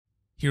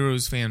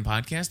Heroes Fan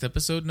Podcast,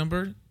 episode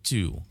number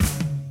 2.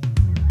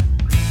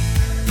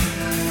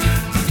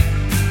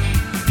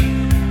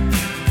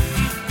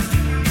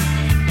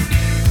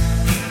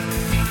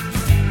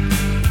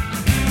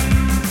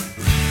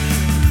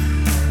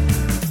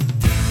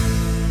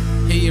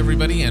 Hey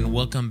everybody, and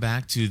welcome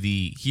back to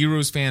the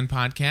Heroes Fan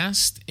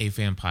Podcast, a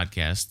fan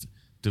podcast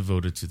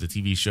devoted to the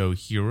TV show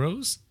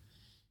Heroes.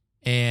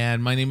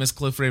 And my name is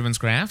Cliff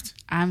Ravenscraft.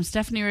 I'm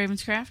Stephanie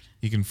Ravenscraft.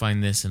 You can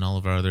find this and all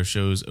of our other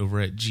shows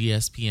over at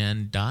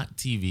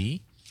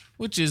gspn.tv,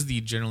 which is the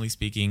Generally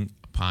Speaking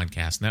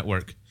podcast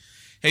network.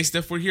 Hey,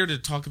 Steph, we're here to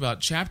talk about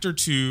Chapter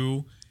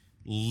 2,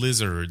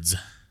 Lizards.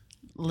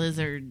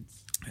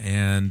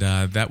 And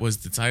that was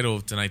the title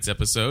of tonight's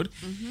episode.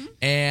 Mm-hmm.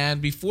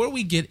 And before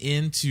we get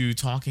into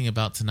talking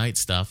about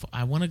tonight's stuff,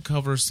 I want to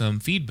cover some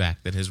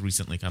feedback that has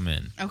recently come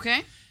in.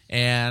 Okay.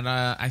 And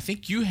I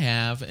think you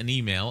have an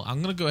email.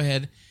 I'm going to go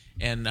ahead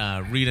and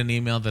read an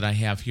email that I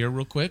have here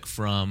real quick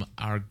from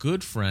our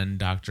good friend,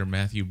 Dr.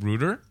 Matthew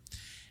Bruder.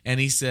 And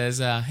he says,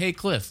 hey,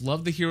 Cliff,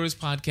 loved the Heroes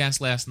podcast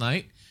last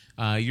night.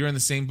 You're in the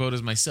same boat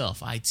as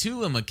myself. I,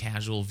 too, am a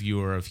casual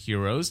viewer of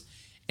Heroes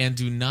and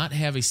do not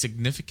have a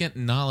significant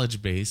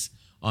knowledge base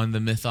on the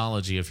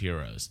mythology of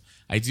Heroes.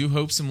 I do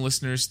hope some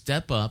listeners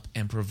step up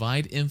and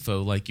provide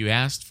info like you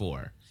asked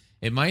for.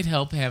 It might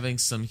help having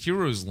some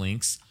Heroes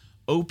links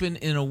open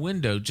in a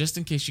window just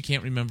in case you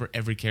can't remember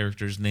every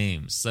character's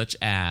names, such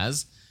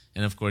as,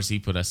 and of course he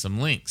put us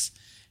some links.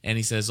 And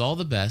he says, all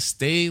the best,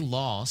 stay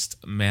lost,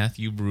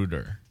 Matthew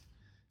Bruder.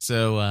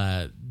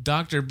 So,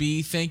 Dr.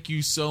 B, thank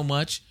you so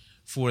much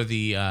for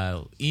the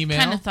email.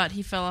 Kind of thought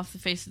he fell off the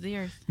face of the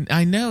earth.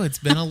 I know, it's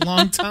been a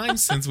long time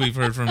since we've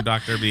heard from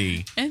Dr.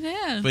 B. It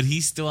is. But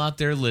he's still out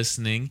there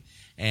listening,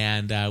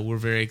 and we're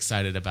very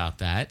excited about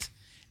that.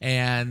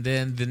 And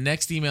then the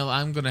next email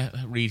I'm going to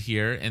read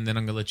here, and then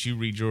I'm going to let you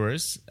read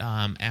yours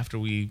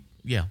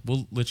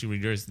we'll let you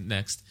read yours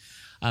next.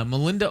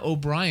 Melinda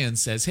O'Brien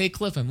says, hey,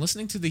 Cliff, I'm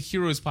listening to the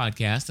Heroes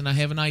podcast, and I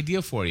have an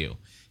idea for you.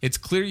 It's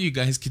clear you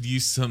guys could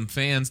use some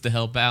fans to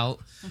help out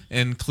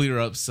and clear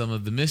up some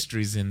of the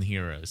mysteries in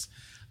Heroes.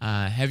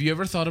 Have you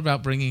ever thought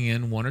about bringing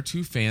in 1 or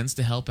 2 fans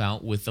to help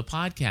out with the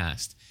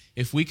podcast?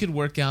 If we could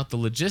work out the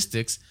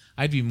logistics,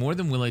 I'd be more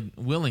than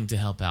willing to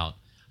help out.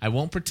 I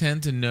won't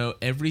pretend to know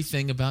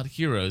everything about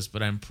Heroes,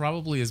 but I'm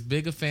probably as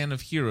big a fan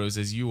of Heroes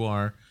as you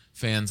are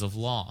fans of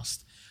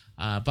Lost.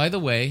 By the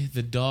way,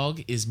 the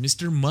dog is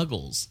Mr.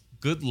 Muggles.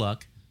 Good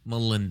luck,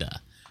 Melinda.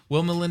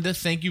 Well, Melinda,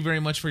 thank you very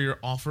much for your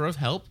offer of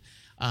help.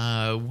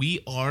 We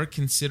are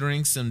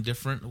considering some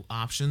different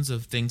options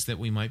of things that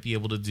we might be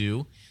able to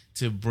do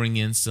to bring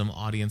in some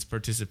audience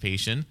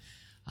participation.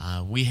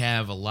 We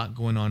have a lot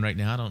going on right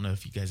now. I don't know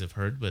if you guys have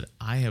heard, but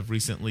I have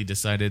recently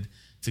decided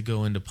to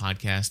go into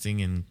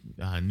podcasting and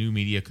new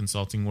media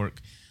consulting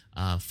work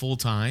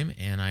full-time,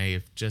 and I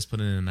have just put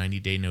in a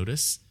 90-day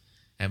notice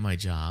at my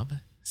job.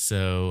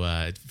 So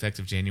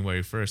effective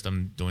January 1st,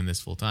 I'm doing this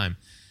full-time,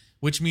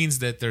 which means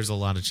that there's a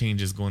lot of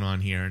changes going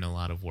on here and a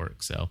lot of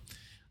work. So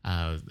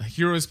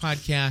Heroes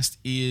podcast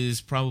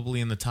is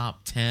probably in the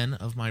top 10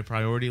 of my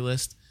priority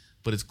list,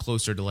 but it's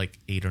closer to like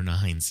 8 or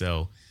 9.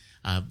 So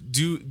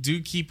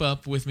do keep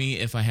up with me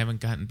if I haven't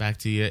gotten back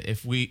to you.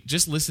 If we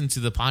just listen to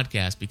the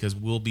podcast, because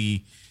we'll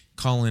be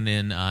calling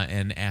in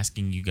and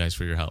asking you guys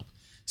for your help.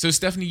 So,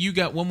 Stephanie, you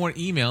got one more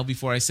email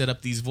before I set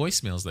up these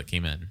voicemails that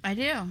came in. I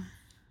do.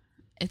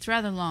 It's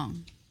rather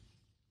long.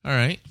 All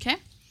right. Okay.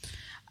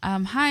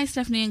 Hi,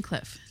 Stephanie and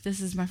Cliff. This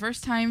is my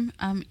first time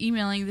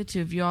emailing the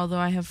two of you, although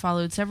I have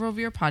followed several of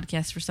your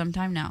podcasts for some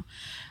time now.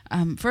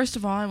 First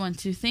of all, I want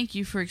to thank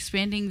you for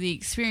expanding the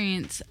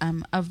experience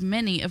of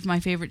many of my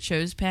favorite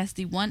shows past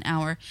the 1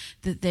 hour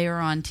that they are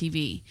on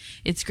TV.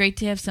 It's great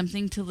to have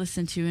something to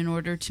listen to in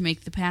order to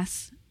make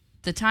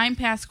the time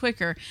pass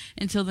quicker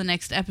until the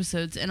next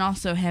episodes, and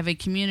also have a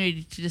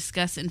community to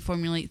discuss and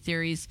formulate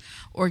theories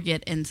or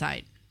get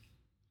insight.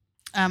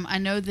 I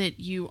know that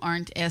you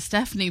aren't, as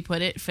Stephanie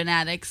put it,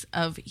 fanatics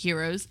of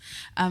Heroes,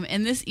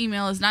 and this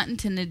email is not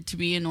intended to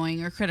be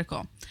annoying or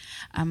critical.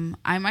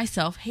 I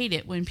myself hate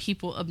it when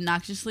people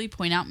obnoxiously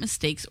point out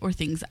mistakes or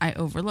things I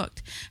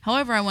overlooked.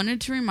 However, I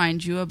wanted to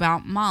remind you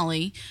about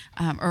Molly's,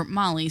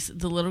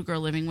 the little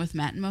girl living with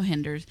Matt and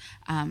Mohinder's,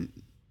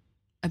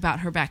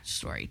 about her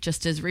backstory,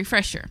 just as a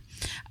refresher.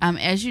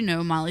 As you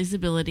know, Molly's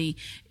ability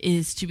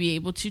is to be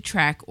able to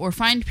track or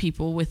find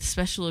people with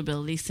special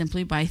abilities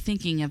simply by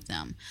thinking of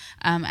them.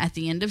 At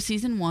the end of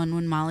season 1,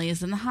 when Molly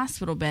is in the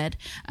hospital bed,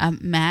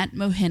 Matt,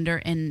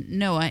 Mohinder, and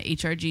Noah,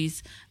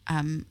 HRG's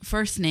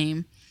first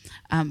name,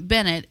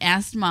 Bennett,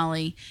 asked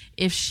Molly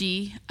if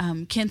she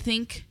can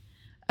think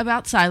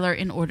about Siler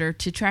in order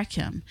to track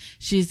him.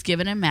 She's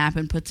given a map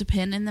and puts a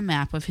pin in the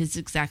map of his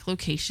exact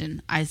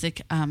location,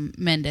 Isaac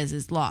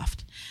Mendez's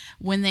loft.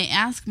 When they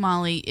ask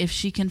Molly if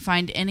she can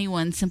find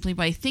anyone simply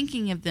by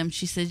thinking of them,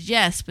 she says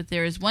yes, but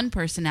there is one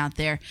person out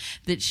there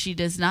that she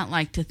does not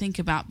like to think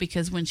about,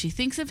 because when she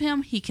thinks of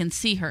him, he can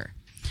see her.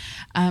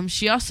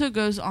 She also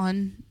goes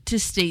on to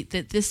state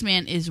that this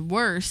man is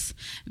worse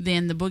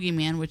than the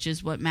boogeyman, which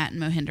is what Matt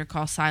and Mohinder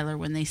call Sylar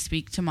when they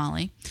speak to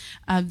Molly.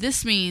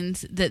 This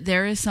means that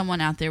there is someone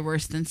out there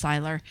worse than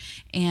Sylar,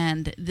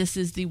 and this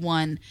is the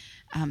one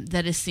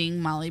that is seeing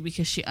Molly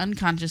because she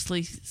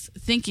unconsciously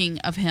thinking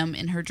of him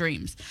in her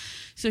dreams.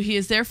 So he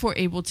is therefore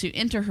able to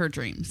enter her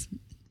dreams.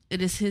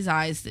 It is his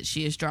eyes that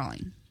she is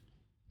drawing.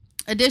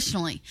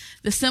 Additionally,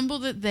 the symbol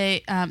that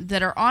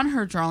that are on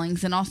her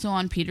drawings and also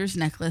on Peter's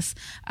necklace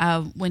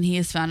when he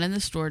is found in the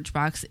storage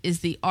box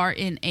is the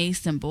RNA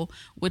symbol,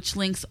 which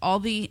links all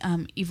the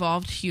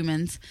evolved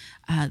humans,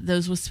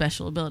 those with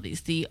special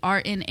abilities. The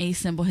RNA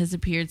symbol has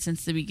appeared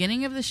since the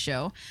beginning of the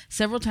show,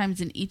 several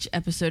times in each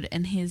episode,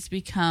 and has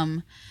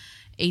become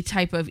a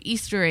type of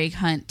Easter egg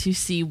hunt to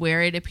see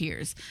where it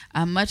appears,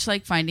 much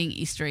like finding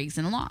Easter eggs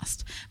in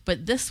Lost.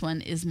 But this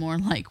one is more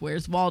like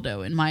Where's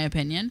Waldo, in my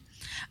opinion.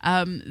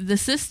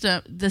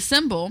 The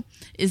symbol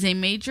is a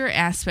major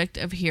aspect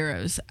of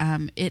Heroes.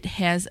 It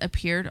has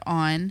appeared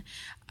on,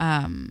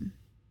 how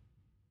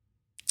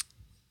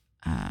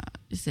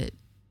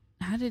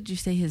did you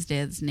say his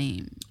dad's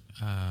name?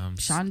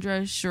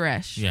 Chandra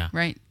Suresh. Yeah.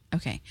 Right?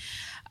 Okay.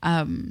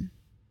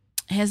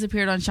 Has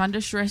appeared on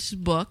Chandra Suresh's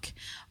book,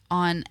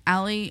 on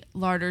Ali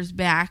Larder's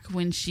back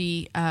when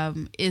she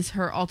is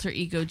her alter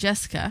ego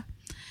Jessica.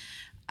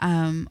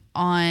 On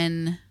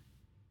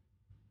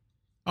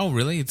Oh,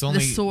 really? It's only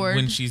sword.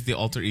 when she's the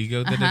alter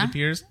ego that it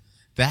appears?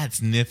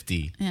 That's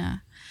nifty. Yeah.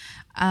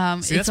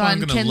 See, that's what I'm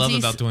going to love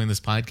about doing this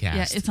podcast.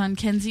 Yeah, it's on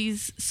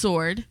Kenzie's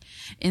sword,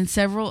 in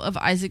several of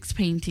Isaac's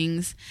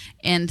paintings,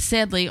 and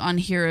sadly on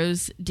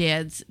Hero's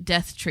dad's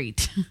death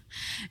treat,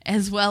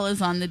 as well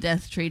as on the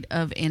death treat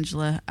of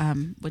Angela,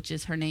 which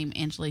is her name,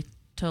 Angela.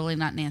 Totally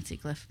not Nancy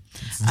Cliff.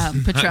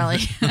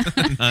 Petrelli.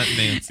 Not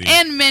Nancy.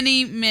 And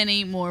many,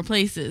 many more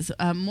places.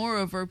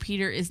 Moreover,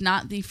 Peter is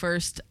not the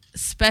first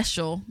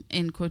special,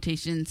 in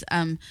quotations,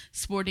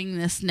 sporting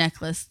this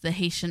necklace. The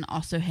Haitian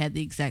also had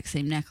the exact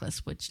same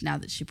necklace, which now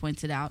that she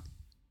points it out,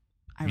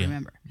 I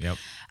remember. Yep.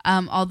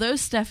 Although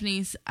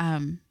Stephanie's...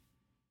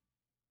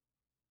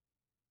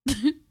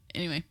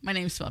 Anyway, my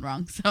name's spelled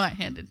wrong, so I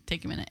had to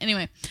take a minute.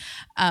 Anyway,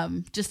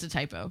 just a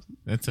typo.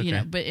 That's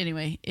okay. But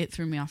anyway, it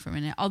threw me off for a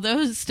minute.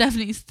 Although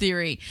Stephanie's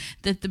theory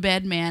that the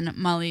bad man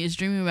Molly is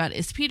dreaming about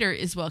is Peter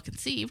is well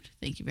conceived,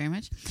 thank you very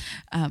much,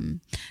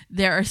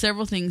 there are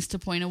several things to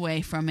point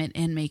away from it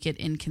and make it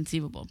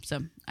inconceivable.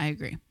 So I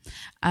agree.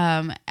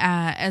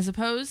 As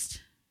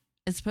opposed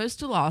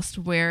to Lost,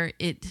 where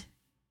it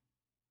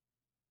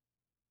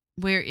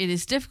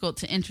is difficult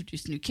to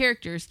introduce new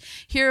characters,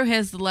 Hero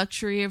has the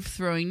luxury of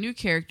throwing new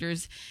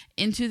characters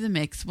into the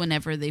mix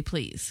whenever they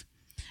please,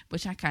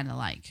 which I kind of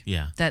like.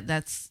 Yeah.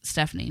 That's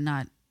Stephanie,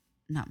 not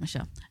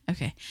Michelle.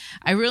 Okay.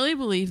 I really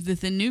believe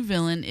that the new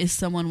villain is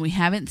someone we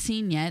haven't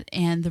seen yet,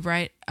 and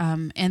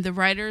the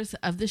writers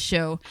of the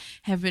show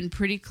have been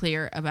pretty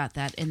clear about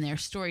that in their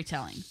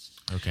storytelling.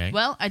 Okay.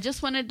 Well, I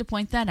just wanted to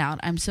point that out.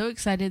 I'm so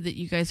excited that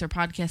you guys are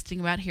podcasting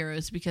about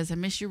Heroes because I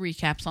miss your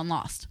recaps on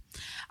Lost.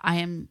 I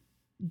am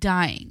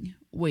dying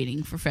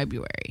waiting for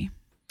February.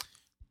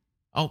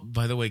 Oh,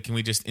 by the way, can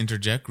we just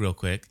interject real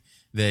quick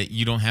that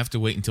you don't have to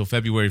wait until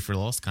February for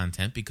Lost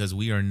content, because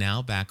we are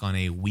now back on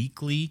a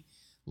weekly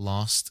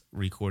Lost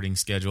recording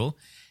schedule,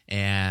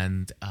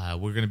 and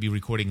we're going to be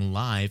recording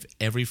live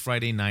every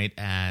Friday night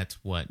at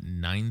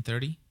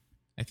 9:30,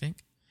 I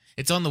think.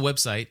 It's on the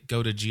website.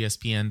 Go to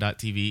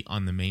gspn.tv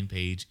on the main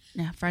page.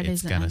 Yeah,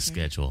 Fridays. It's got a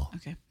schedule.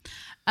 Okay.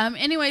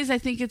 Anyways, I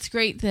think it's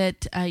great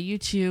that you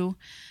two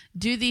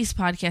do these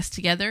podcasts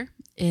together.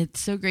 It's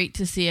so great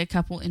to see a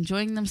couple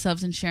enjoying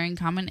themselves and sharing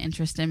common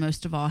interest, and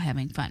most of all,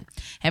 having fun.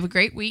 Have a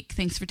great week.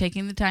 Thanks for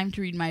taking the time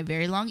to read my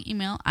very long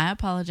email. I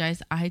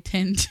apologize. I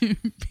tend to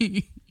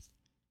be...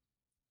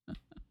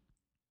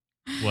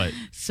 What?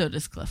 So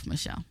does Cliff,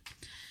 Michelle.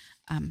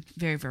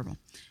 Very verbal.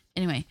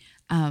 Anyway,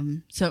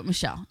 so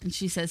Michelle, and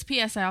she says,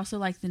 P.S. I also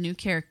like the new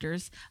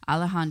characters,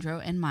 Alejandro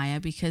and Maya,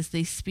 because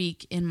they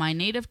speak in my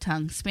native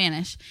tongue,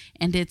 Spanish,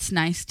 and it's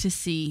nice to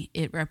see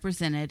it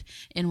represented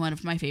in one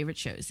of my favorite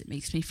shows. It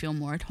makes me feel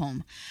more at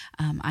home.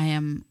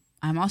 I'm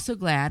also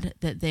glad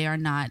that they are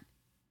not.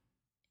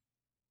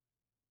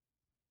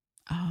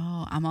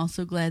 Oh, I'm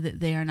also glad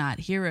that they are not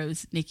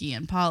Heroes, Nikki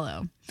and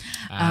Paulo.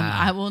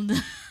 I will.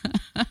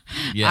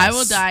 Yes. I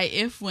will die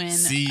if when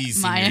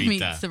Maya señorita.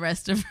 meets the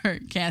rest of her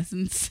cast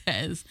and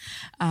says,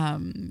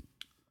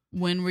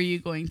 when were you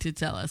going to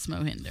tell us,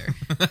 Mohinder?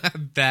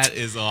 That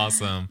is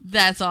awesome.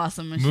 That's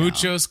awesome, Michelle.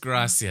 Muchos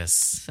gracias.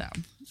 So,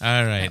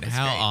 all right.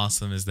 How great.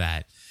 Awesome is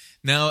that?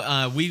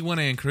 Now, we want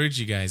to encourage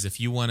you guys, if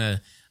you want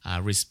to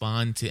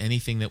respond to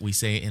anything that we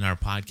say in our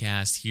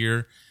podcast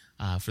here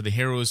for the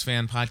Heroes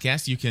Fan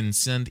Podcast, you can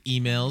send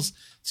emails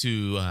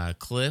to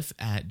Cliff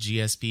at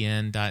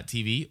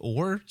gspn.tv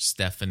or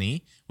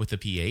Stephanie with a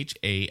PH,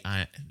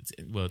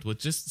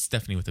 just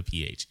Stephanie with a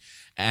PH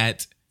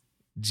at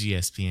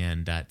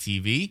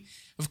gspn.tv.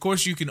 Of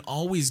course, you can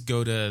always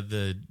go to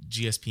the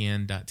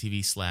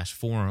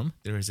gspn.tv/forum.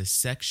 There is a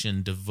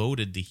section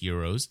devoted to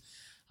Heroes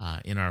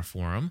in our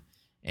forum.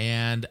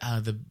 And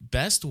the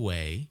best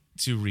way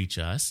to reach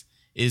us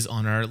is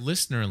on our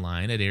listener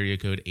line at area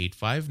code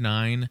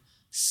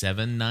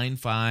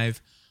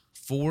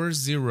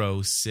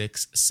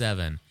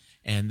 859-795-4067.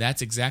 And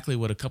that's exactly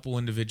what a couple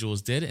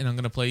individuals did. And I'm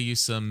going to play you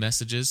some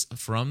messages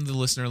from the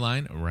listener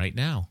line right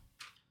now.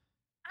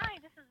 Hi,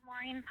 this is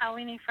Maureen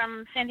Paolini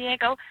from San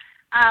Diego.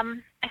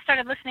 I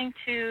started listening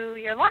to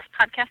your last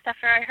podcast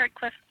after I heard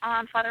Cliff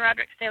on Father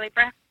Roderick's Daily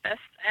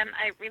Breakfast, and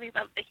I really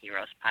love the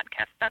Heroes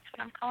podcast. That's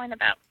what I'm calling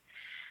about.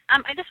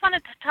 I just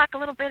wanted to talk a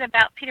little bit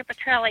about Peter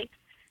Petrelli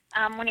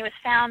when he was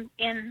found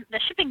in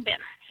the shipping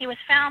bin. He was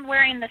found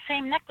wearing the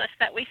same necklace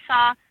that we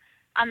saw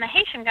on the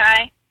Haitian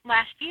guy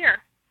last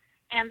year,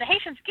 and the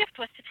Haitian's gift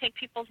was to take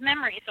people's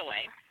memories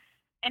away.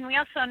 And we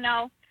also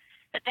know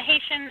that the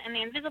Haitian and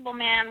the Invisible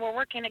Man were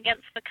working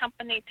against the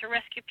company to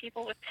rescue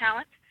people with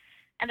talent,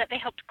 and that they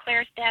helped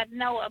Claire's dad,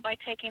 Noah, by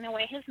taking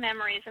away his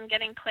memories and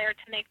getting Claire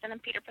to Nathan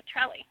and Peter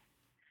Petrelli.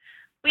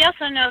 We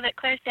also know that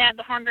Claire's dad,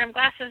 the horn-rimmed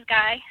glasses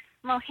guy,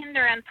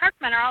 Mohinder, and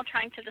Parkman are all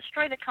trying to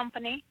destroy the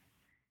company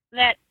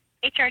that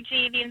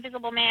HRG, the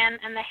Invisible Man,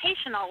 and the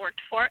Haitian all worked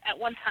for at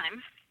one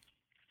time.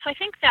 So I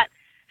think that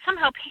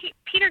somehow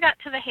Peter got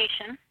to the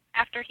Haitian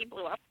after he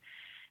blew up,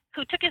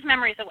 who took his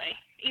memories away,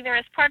 either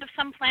as part of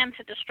some plan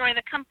to destroy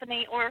the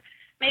company, or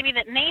maybe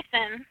that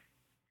Nathan,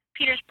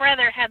 Peter's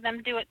brother, had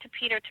them do it to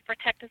Peter to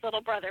protect his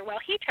little brother while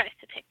he tries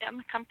to take down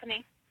the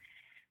company.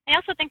 I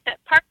also think that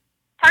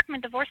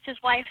Parkman divorced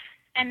his wife,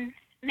 and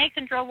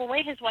Nathan drove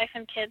away his wife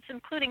and kids,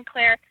 including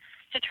Claire,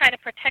 to try to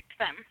protect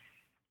them.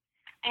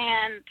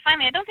 And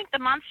finally, I don't think the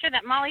monster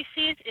that Molly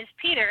sees is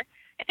Peter.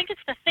 I think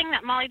it's the thing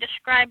that Molly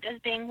described as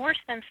being worse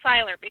than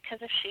Siler,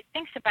 because if she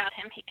thinks about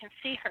him, he can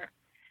see her.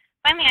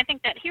 Finally, I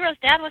think that Hero's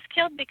dad was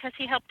killed because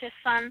he helped his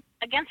son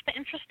against the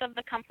interest of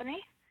the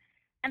company,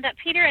 and that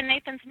Peter and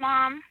Nathan's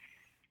mom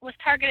was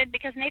targeted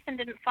because Nathan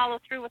didn't follow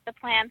through with the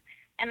plan,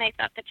 and they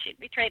thought that she'd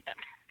betrayed them.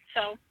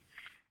 So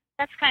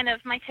that's kind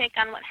of my take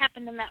on what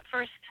happened in that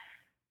first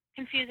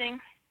confusing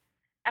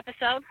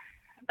episode,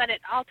 but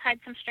it all tied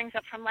some strings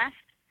up from last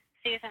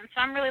season. So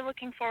I'm really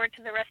looking forward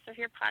to the rest of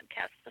your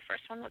podcast. The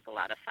first one was a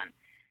lot of fun.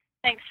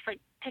 Thanks for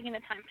taking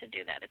the time to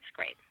do that. It's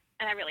great,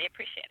 and I really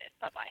appreciate it.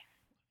 Bye-bye.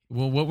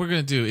 Well, what we're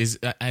going to do is,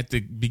 at the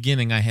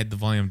beginning, I had the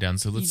volume down,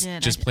 so let's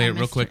just play it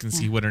real quick and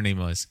see what her name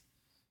was.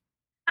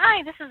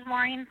 Hi, this is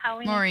Maureen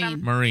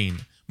Paolini.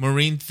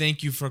 Maureen,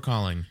 thank you for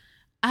calling.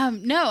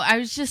 No, I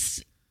was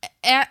just,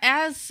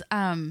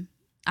 I'm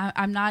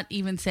not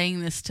even saying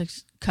this to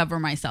cover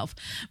myself,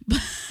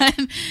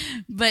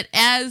 but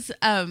as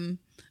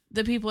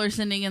the people are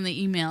sending in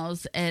the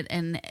emails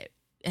and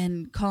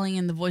calling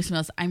in the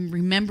voicemails, I'm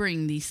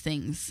remembering these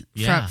things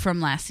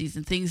from last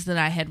season, things that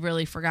I had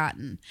really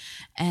forgotten.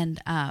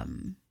 And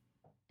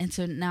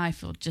so now I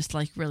feel just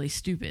like really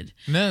stupid.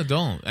 No,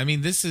 don't.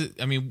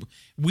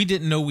 We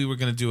didn't know we were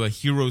going to do a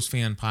Heroes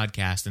fan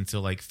podcast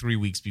until like 3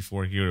 weeks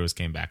before Heroes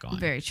came back on.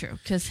 Very true.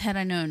 Because had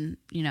I known,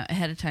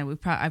 ahead of time,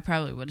 I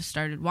probably would have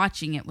started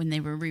watching it when they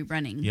were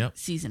rerunning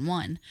season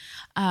 1.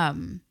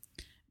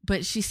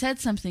 But she said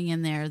something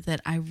in there that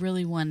I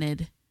really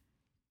wanted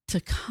to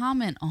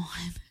comment on.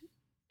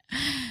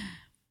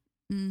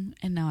 And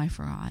now I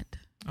forgot.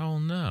 Oh,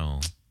 no.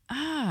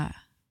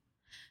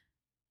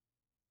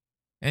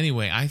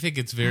 Anyway, I think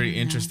it's very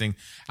interesting.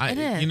 It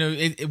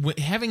is.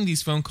 Having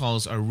these phone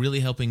calls are really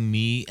helping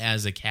me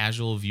as a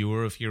casual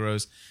viewer of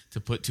Heroes to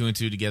put 2 and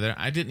 2 together.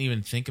 I didn't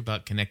even think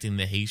about connecting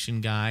the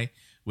Haitian guy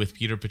with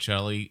Peter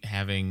Petrelli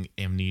having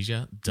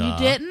amnesia. Duh. You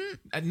didn't?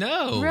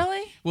 No.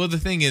 Really? Well, the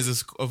thing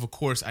is, of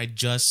course, I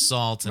just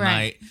saw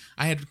tonight. Right.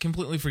 I had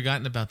completely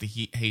forgotten about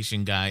the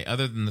Haitian guy,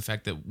 other than the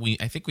fact that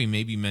I think we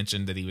maybe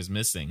mentioned that he was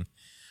missing.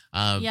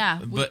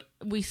 But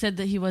we said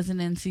that he wasn't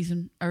in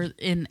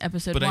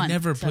episode 1. But I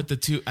never put the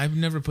two. I've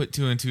never put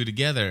 2 and 2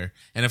 together.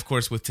 And of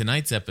course, with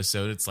tonight's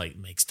episode, it's like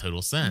makes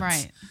total sense.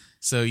 Right.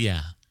 So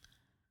yeah.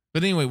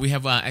 But anyway, we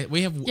have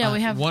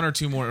 1 or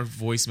 2 more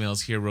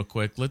voicemails here, real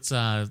quick. Let's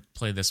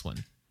play this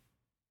one.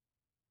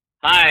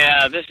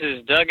 Hi, this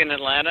is Doug in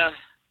Atlanta,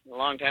 a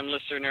longtime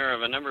listener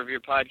of a number of your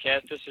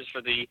podcasts. This is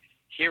for the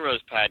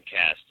Heroes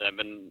podcast. I've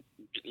been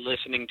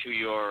listening to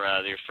your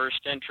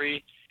first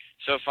entry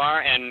so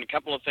far, and a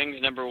couple of things.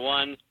 Number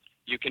one,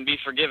 you can be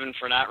forgiven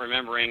for not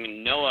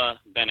remembering Noah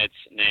Bennett's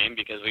name,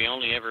 because we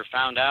only ever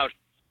found out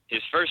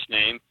his first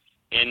name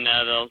in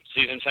the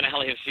season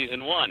finale of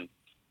season 1.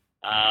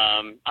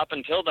 Up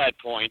until that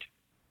point,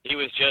 he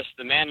was just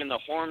the man in the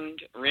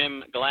horned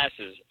rim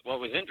glasses. What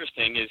was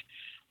interesting is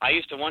I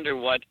used to wonder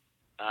what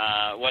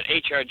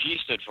HRG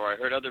stood for. I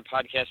heard other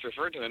podcasts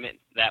refer to him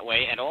that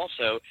way, and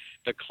also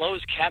the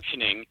closed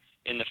captioning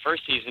in the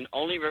first season,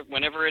 only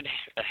whenever it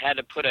had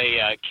to put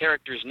a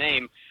character's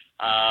name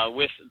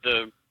with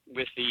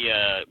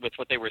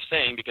what they were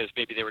saying, because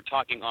maybe they were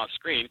talking off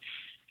screen,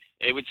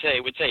 it would say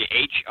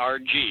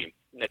HRG.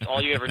 That's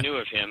all you ever knew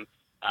of him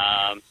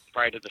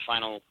prior to the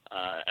final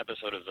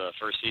episode of the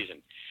first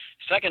season.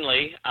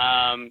 Secondly,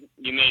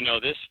 you may know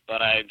this,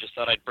 but I just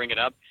thought I'd bring it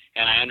up,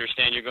 and I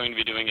understand you're going to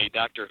be doing a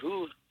Doctor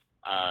Who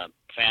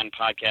fan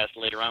podcast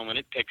later on when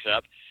it picks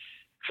up.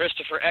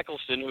 Christopher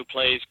Eccleston, who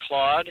plays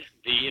Claude,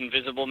 the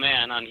Invisible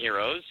Man on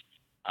Heroes,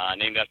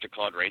 named after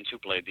Claude Rains, who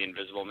played the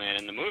Invisible Man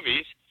in the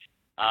movies.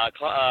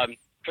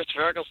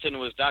 Christopher Eccleston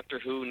was Doctor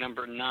Who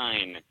number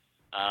 9,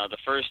 the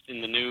first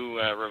in the new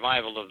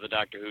revival of the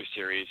Doctor Who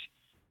series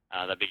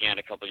that began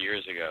a couple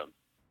years ago.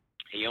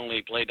 He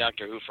only played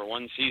Doctor Who for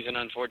one season,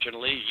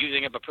 unfortunately,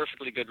 using up a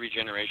perfectly good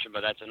regeneration,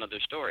 but that's another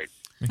story.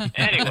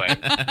 Anyway,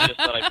 just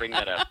thought I'd bring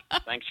that up.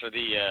 Thanks for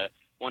the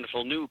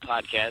wonderful new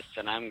podcasts,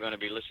 and I'm going to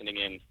be listening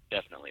in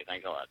definitely.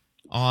 Thanks a lot.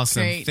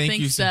 Awesome. Great. Thank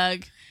Thanks, you,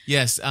 Doug.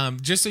 Yes.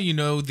 Just so you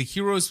know, the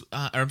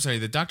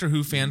the Doctor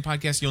Who fan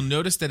podcast, you'll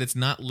notice that it's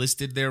not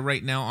listed there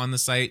right now on the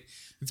site.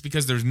 It's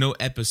because there's no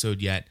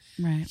episode yet.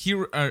 Right.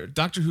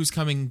 Doctor Who's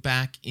coming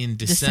back in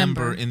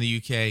December in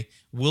the UK.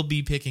 We'll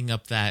be picking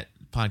up that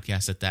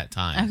podcast at that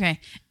time. Okay.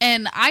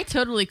 And I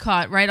totally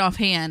caught right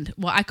offhand.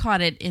 Well, I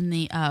caught it in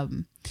the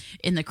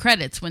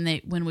credits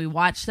when we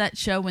watched that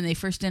show when they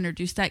first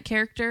introduced that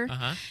character.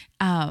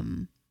 I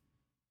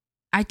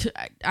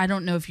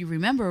don't know if you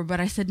remember,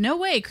 but I said, no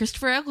way,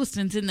 Christopher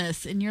Eccleston's in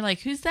this. And you're like,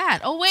 who's that?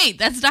 Oh, wait,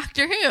 that's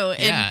Doctor Who.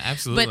 Yeah,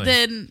 absolutely. But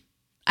then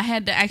I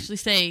had to actually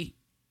say,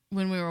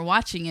 when we were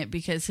watching it,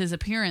 because his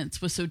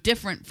appearance was so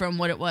different from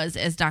what it was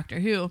as Doctor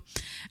Who,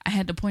 I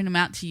had to point him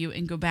out to you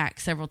and go back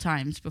several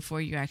times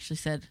before you actually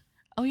said,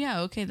 oh,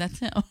 yeah, okay, that's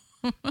him.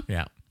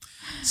 Yeah.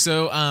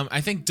 So I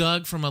think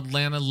Doug from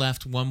Atlanta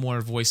left one more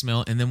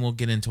voicemail, and then we'll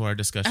get into our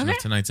discussion of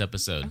tonight's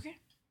episode. Okay.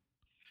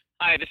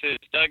 Hi, this is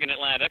Doug in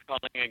Atlanta,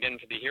 calling again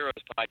for the Heroes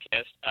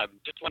podcast.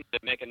 Just wanted to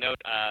make a note.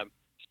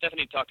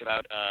 Stephanie talked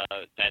about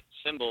that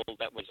symbol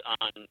that was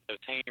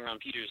hanging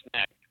around Peter's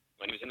neck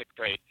when he was in the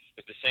crate.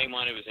 It was the same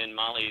one it was in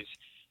Molly's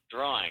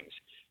drawings.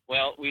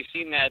 Well, we've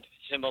seen that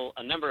symbol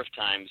a number of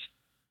times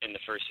in the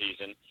first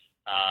season,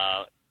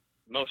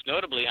 most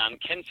notably on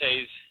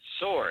Kensei's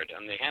sword,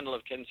 on the handle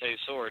of Kensei's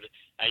sword.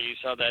 You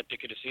saw that. You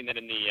could have seen that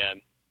in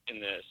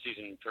the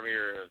season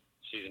premiere of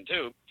season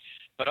 2.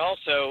 But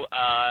also,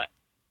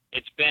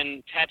 it's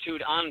been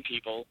tattooed on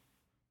people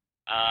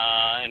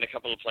in a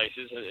couple of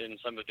places in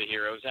some of the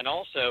heroes. And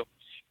also,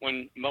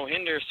 when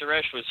Mohinder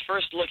Suresh was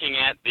first looking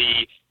at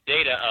the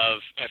data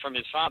from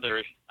his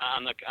father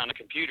on a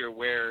computer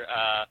where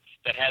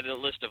that had a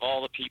list of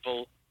all the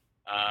people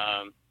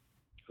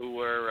who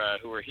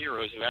were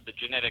heroes, who had the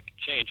genetic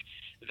change,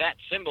 that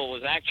symbol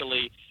was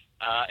actually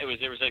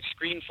there was like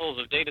screenfuls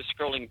of data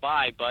scrolling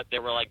by, but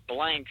there were like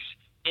blanks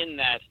in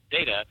that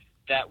data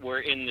that were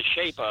in the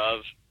shape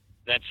of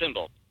that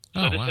symbol.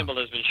 So this symbol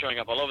has been showing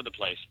up all over the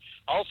place.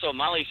 Also,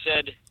 Molly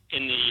said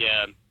in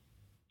the,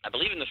 I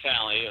believe in the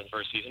finale of the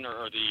first season,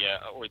 or the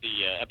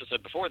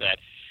episode before that,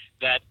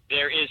 that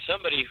there is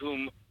somebody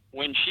whom,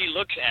 when she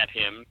looks at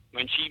him,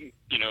 when she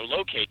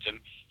locates him,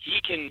 he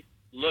can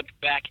look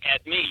back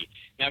at me.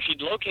 Now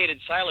she'd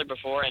located Siler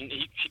before, and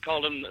she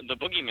called him the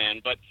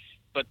Boogeyman, but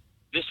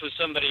this was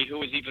somebody who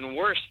was even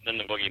worse than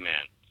the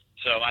Boogeyman.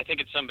 So I think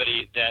it's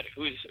somebody that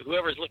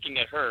whoever's looking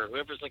at her,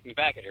 whoever's looking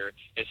back at her,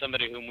 is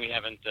somebody whom we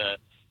haven't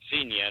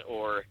seen yet,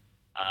 or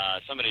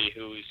somebody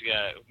who's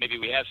maybe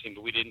we have seen,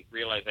 but we didn't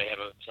realize they have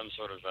some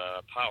sort of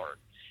power.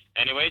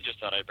 Anyway, just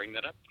thought I'd bring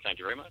that up. Thank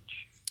you very much.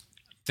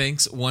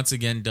 Thanks once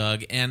again,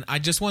 Doug. And I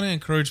just want to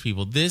encourage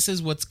people. This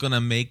is what's going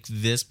to make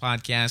this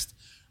podcast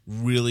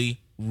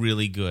really,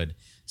 really good.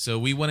 So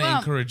we want to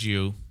encourage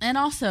you. And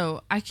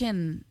also,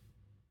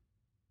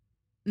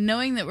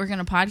 knowing that we're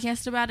going to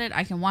podcast about it,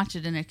 I can watch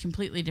it in a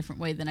completely different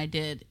way than I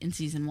did in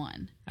season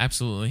 1.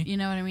 Absolutely. You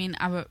know what I mean?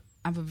 I'm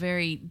a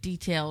very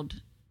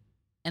detailed,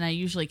 and I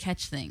usually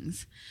catch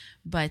things,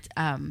 but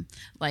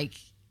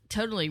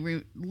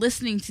totally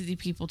listening to the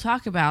people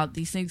talk about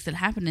these things that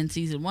happened in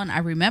season 1, I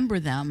remember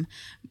them,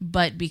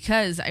 but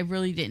because I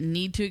really didn't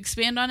need to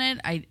expand on it,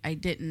 I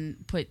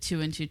didn't put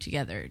 2 and 2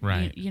 together.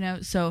 Right.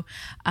 So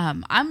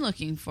I'm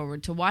looking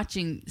forward to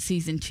watching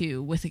season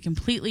 2 with a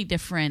completely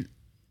different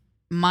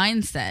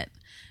mindset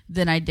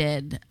than I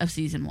did of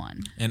season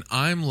 1. And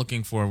I'm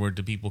looking forward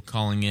to people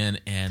calling in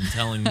and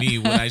telling me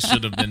what I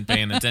should have been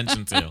paying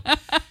attention to.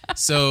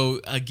 So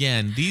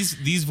again,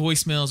 these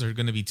voicemails are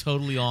going to be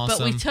totally awesome.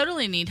 But we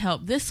totally need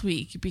help this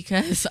week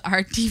because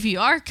our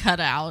DVR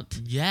cut out.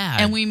 Yeah.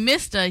 And we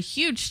missed a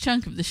huge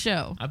chunk of the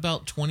show.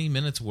 About 20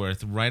 minutes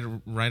worth right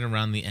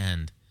around the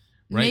end.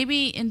 Right?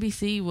 Maybe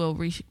NBC will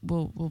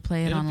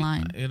play it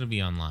online. It'll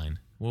be online.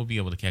 We'll be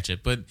able to catch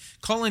it. But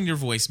call in your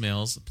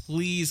voicemails.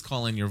 Please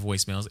call in your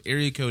voicemails.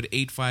 Area code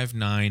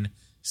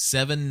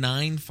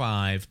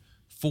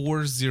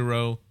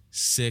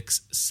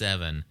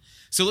 859-795-4067.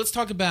 So let's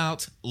talk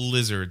about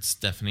lizards,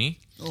 Stephanie.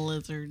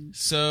 Lizards.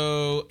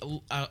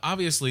 So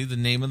obviously the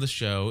name of the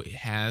show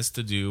has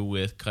to do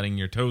with cutting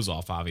your toes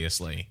off,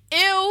 obviously.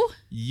 Ew.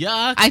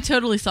 Yuck. I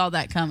totally saw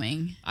that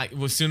coming.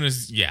 As soon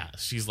as,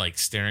 she's like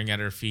staring at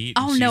her feet.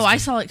 Oh, no, I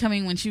saw it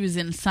coming when she was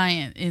in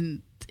science,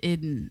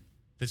 in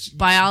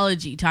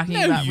biology,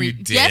 talking about you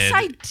did. Yes,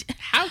 I did.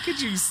 How could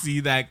you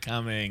see that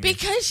coming?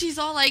 Because she's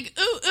all like,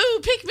 ooh,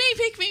 pick me,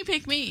 pick me,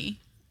 pick me.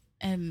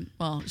 And,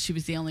 well, she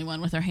was the only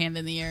one with her hand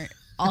in the air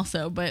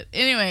also. But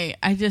anyway,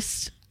 I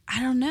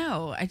don't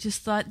know. I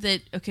just thought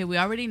that, okay, we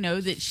already know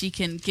that she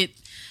can get,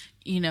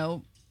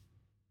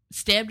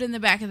 stabbed in the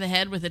back of the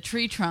head with a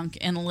tree trunk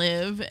and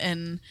live,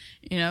 and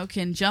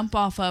can jump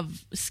off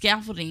of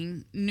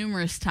scaffolding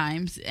numerous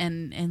times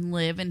and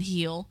live and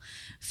heal.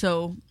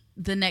 So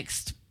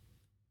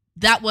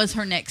that was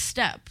her next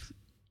step.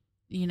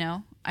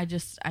 I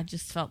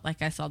just felt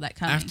like I saw that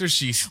coming. After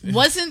she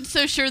wasn't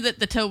so sure that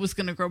the toe was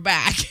going to grow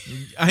back.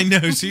 I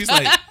know, she's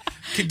like,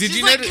 did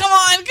you notice? Come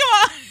on.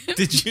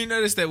 Did you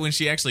notice that when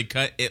she actually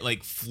cut it,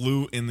 like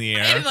flew in the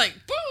air? It like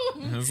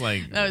boom. I was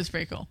like, that was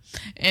pretty cool.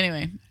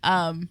 Anyway,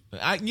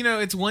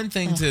 it's one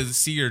thing to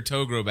see your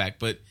toe grow back,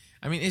 but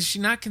I mean, is she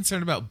not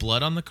concerned about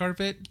blood on the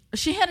carpet?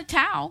 She had a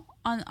towel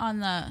on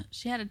the.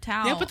 She had a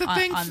towel. Yeah, but the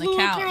thing on flew the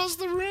couch. across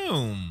the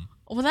room.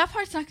 Well, that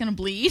part's not going to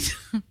bleed.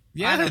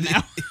 Yeah, I don't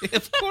know.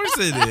 Of course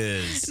it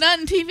is. Not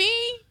in TV.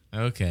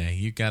 Okay,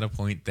 you got a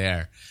point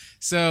there.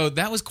 So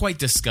that was quite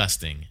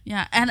disgusting.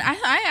 Yeah, and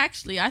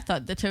I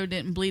thought the toe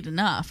didn't bleed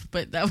enough,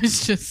 but that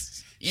was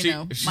just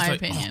she's my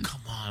like, opinion. Oh,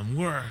 come on,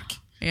 work.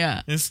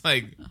 Yeah, it's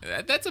like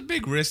that's a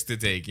big risk to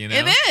take,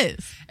 It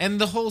is. And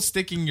the whole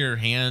sticking your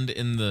hand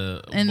in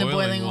the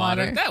boiling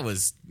water. That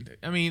was.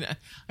 I mean,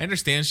 I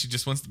understand she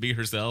just wants to be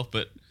herself,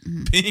 but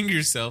being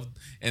yourself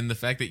and the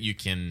fact that you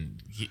can,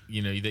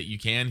 that you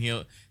can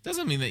heal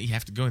doesn't mean that you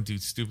have to go and do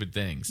stupid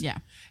things. Yeah.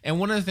 And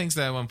one of the things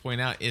that I want to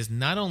point out is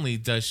not only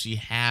does she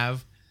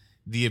have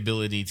the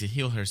ability to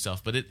heal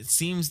herself, but it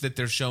seems that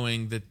they're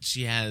showing that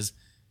she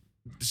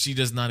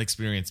does not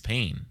experience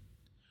pain.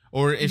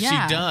 Or if she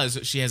does,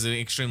 she has an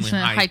extremely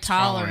high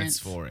tolerance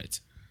for it.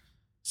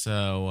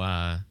 So,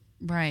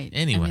 right.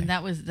 Anyway. I mean,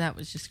 that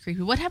was just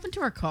creepy. What happened to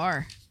her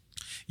car?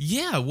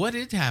 Yeah, what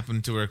did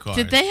happen to her car?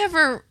 Did they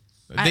ever...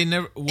 They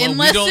never... Well,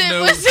 unless we don't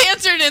know. It was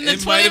answered in the 20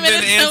 minutes. It might have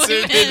been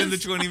answered in the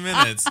 20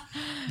 minutes.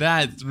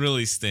 That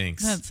really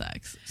stinks. That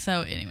sucks.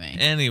 So, anyway.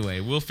 Anyway,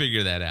 we'll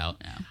figure that out.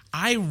 Yeah.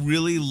 I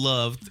really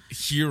loved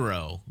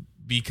Hero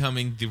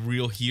becoming the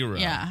real hero.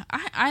 Yeah,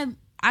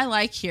 I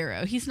like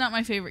Hero. He's not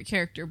my favorite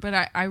character,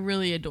 but I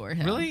really adore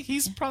him. Really?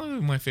 He's probably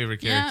my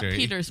favorite character. Yeah,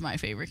 Peter's my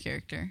favorite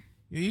character.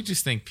 You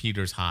just think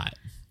Peter's hot.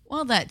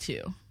 Well, that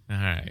too. All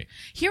right.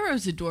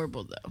 Hero's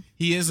adorable, though.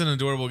 He is an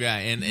adorable guy.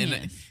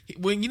 And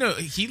when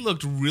he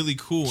looked really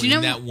cool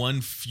in that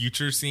one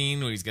future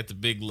scene where he's got the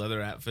big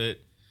leather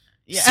outfit.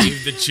 Yeah.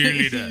 Save the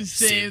cheerleader.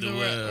 Save the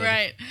world.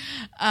 Right.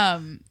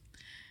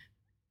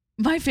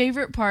 My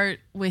favorite part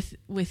with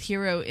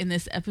Hero in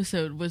this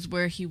episode was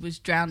where he was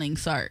drowning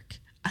Sark.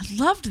 I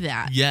loved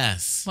that.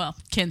 Yes. Well,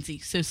 Kenzie.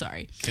 So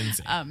sorry.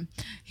 Kenzie.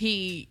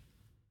 He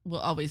will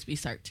always be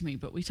Sark to me,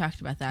 but we talked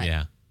about that.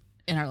 Yeah.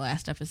 In our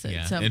last episode.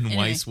 Yeah. So, and anyway,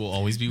 Weiss will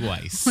always be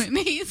Weiss. When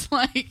he's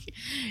like,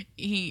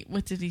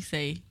 what did he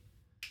say?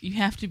 You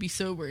have to be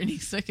sober, and he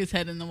stuck his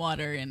head in the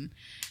water, and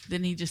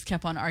then he just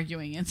kept on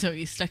arguing, and so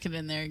he stuck it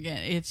in there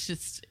again.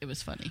 It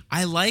was funny.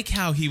 I like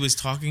how he was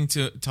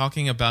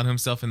talking about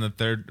himself in the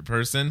third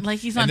person, like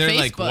he's on Facebook.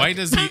 Like, why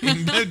does he?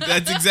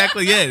 That's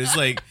exactly it. It's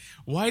like,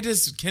 why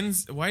does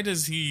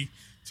he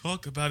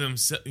talk about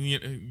himself?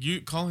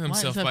 You call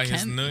himself by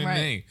his name,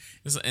 right.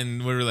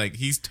 And we're like,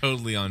 he's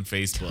totally on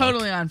Facebook.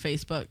 Totally on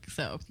Facebook.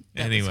 So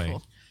anyway, was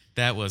cool.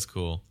 That was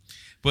cool.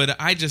 But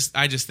I just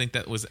think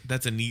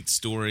that's a neat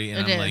story,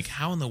 and I'm like,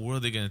 how in the world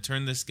are they going to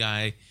turn this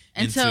guy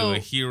into a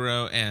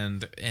hero?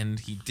 And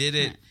he did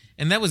it,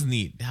 and that was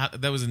neat.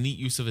 That was a neat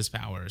use of his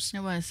powers. It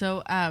was.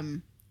 So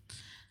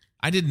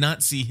I did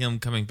not see him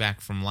coming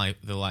back from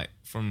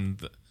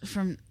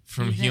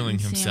healing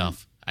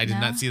himself. I did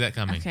not see that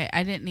coming. Okay,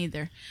 I didn't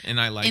either.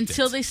 And I liked it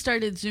until they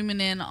started zooming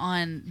in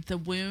on the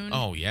wound.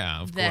 Oh yeah,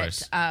 of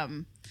course.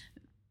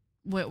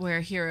 Where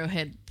Hero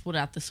had pulled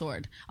out the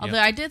sword. Although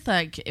I did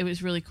think it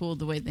was really cool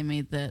the way they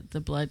made the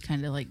blood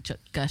kind of like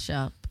gush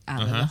up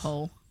out of the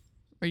hole.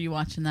 Were you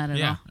watching that at all?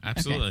 Yeah,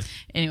 absolutely. Okay.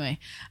 Anyway,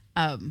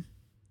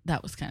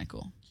 that was kind of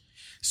cool.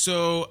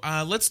 So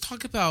let's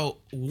talk about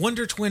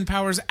Wonder Twin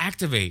powers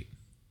activate.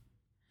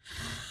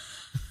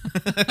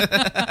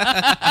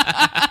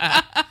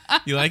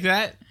 You like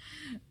that?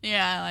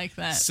 Yeah, I like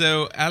that.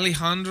 So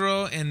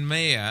Alejandro and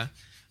Maya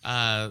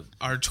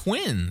are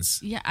twins.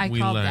 Yeah, I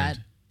called that.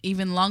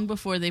 Even long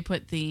before they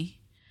put the,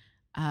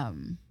 I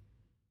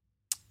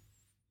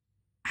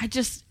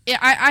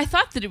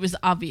thought that it was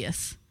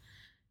obvious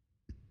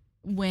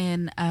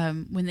when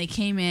they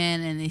came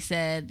in and they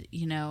said,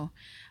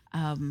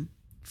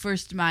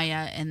 first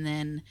Maya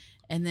and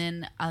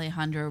then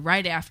Alejandro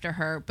right after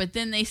her, but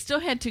then they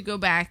still had to go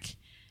back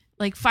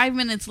like 5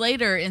 minutes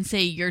later and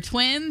say you're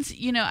twins.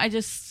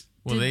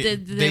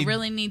 Did they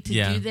really need to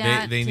do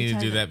that? They need to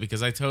do that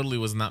because I totally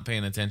was not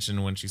paying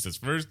attention when she says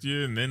first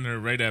you and then her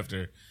right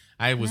after.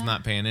 I was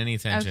not paying any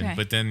attention. Okay.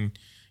 But then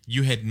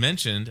you had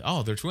mentioned,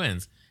 they're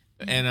twins.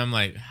 And I'm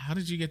like, how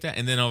did you get that?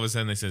 And then all of a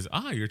sudden they says,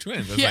 you're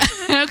twins. I was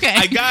like, okay.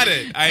 I got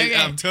it.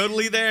 I'm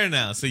totally there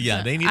now. So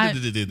yeah, they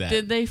needed to do that.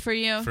 Did they for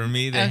you? For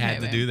me, they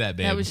had to do that,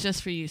 baby. That was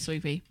just for you,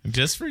 Sweepy.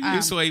 Just for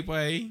you,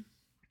 Sweepy.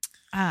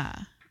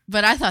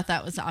 But I thought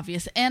that was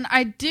obvious. And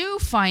I do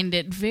find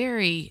it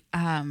very,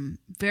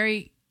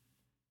 very,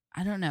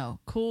 I don't know,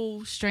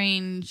 cool,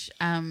 strange,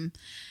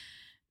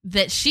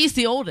 that she's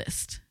the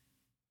oldest.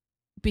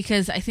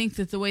 because I think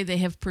that the way they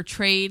have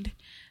portrayed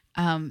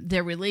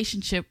their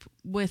relationship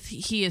with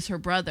he is her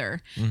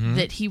brother,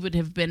 that he would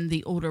have been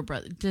the older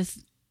brother.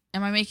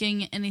 Am I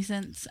making any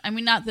sense? I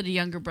mean, not that a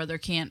younger brother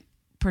can't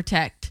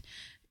protect,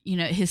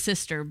 his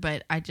sister,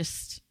 but I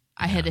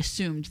had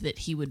assumed that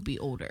he would be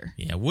older.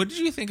 Yeah. What did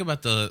you think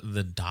about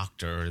the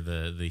doctor or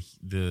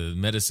the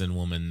medicine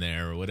woman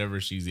there or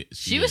whatever she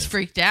was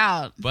freaked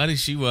out. Buddy,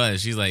 she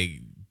was. She's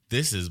like,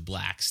 this is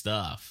black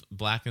stuff.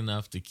 Black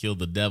enough to kill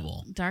the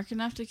devil. Dark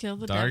enough to kill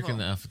the devil. devil. Dark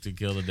enough to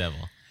kill the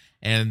devil.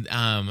 And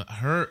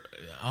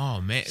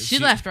oh man, she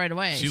left right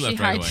away. She left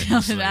right away.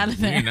 She out of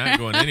there. You're not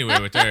going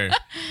anywhere with her.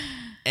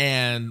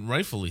 And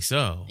rightfully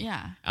so.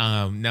 Yeah.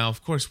 Now,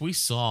 of course, we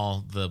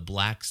saw the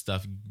black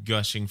stuff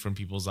gushing from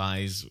people's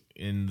eyes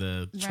in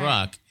the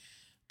truck,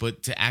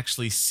 but to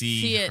actually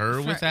see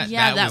her with that,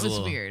 that was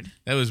weird.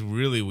 That was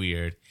really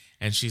weird.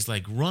 And she's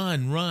like,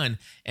 run, run.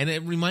 And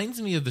it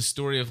reminds me of the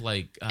story of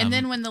like... and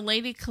then when the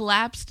lady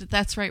collapsed,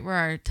 that's right where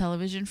our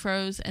television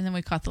froze, and then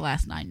we caught the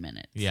last 9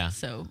 minutes. Yeah.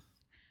 So...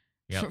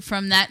 Yep.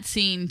 From that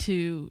scene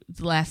to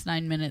the last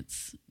 9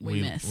 minutes,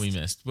 we missed. We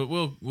missed, but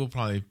we'll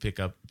probably pick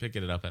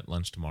it up at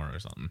lunch tomorrow or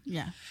something.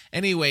 Yeah.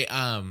 Anyway,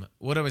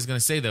 what I was going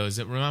to say though is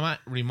it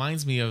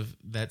reminds me of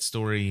that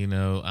story, in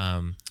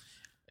the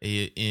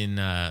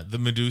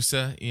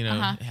Medusa,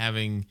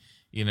 having,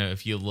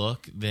 if you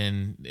look,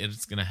 then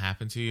it's going to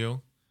happen to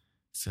you.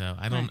 So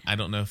I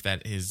don't know if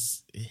that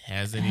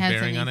has any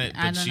bearing on it,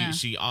 but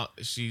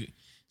she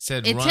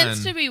said it run.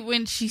 Tends to be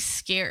when she's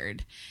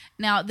scared.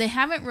 Now, they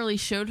haven't really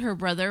showed her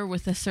brother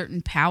with a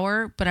certain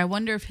power, but I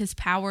wonder if his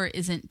power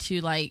isn't to,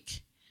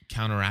 like...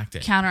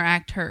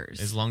 Counteract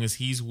hers. As long as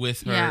he's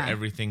with her,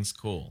 everything's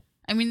cool.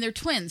 I mean, they're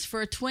twins.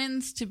 For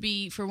one to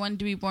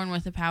be born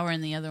with a power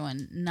and the other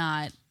one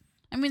not...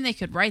 I mean, they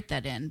could write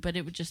that in, but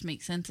it would just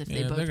make sense if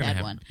they both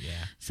had one. Yeah.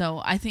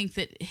 So I think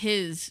that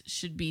his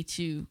should be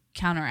to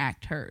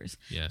counteract hers.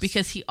 Yes.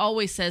 Because he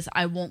always says,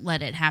 I won't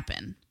let it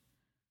happen.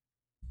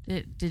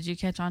 Did you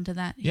catch on to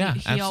that? Yeah,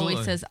 he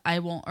always says, I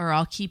won't, or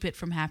I'll keep it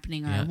from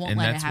happening, or I won't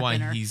let it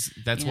happen.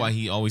 That's why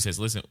he always says,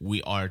 listen,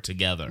 we are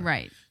together.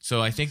 Right.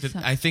 So I think that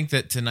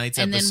tonight's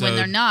episode... And then when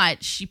they're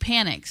not, she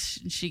panics,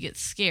 she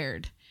gets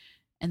scared.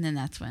 And then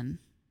that's when...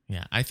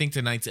 Yeah, I think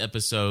tonight's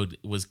episode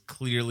was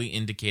clearly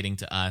indicating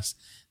to us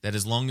that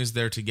as long as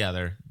they're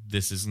together,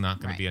 this is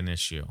not going to be an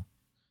issue.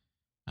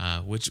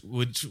 Which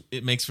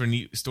it makes for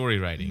neat story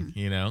writing,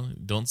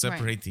 Don't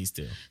separate these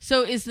two.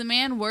 So is the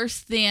man worse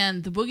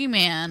than the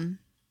boogeyman?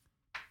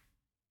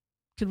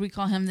 Could we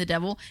call him the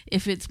devil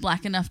if it's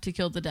black enough to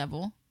kill the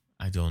devil?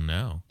 I don't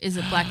know. Is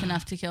it black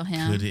enough to kill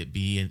him? Could it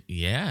be?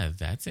 Yeah,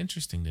 that's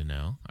interesting to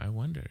know. I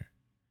wonder.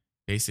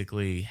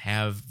 Basically,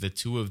 have the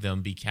two of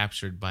them be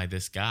captured by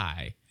this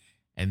guy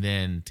and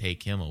then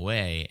take him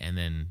away and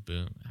then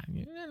boom.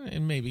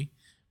 And maybe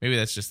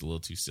that's just a little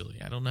too silly.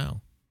 I don't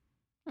know.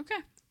 Okay.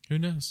 Who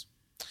knows?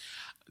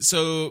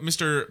 So,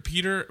 Mr.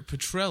 Peter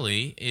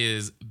Petrelli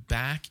is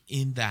back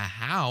in the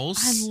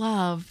house. I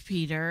love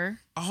Peter.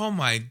 Oh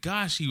my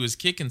gosh, he was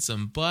kicking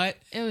some butt.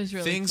 It was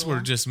really Things cool.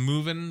 were just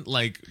moving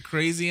like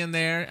crazy in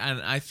there,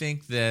 and I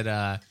think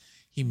that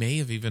he may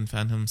have even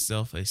found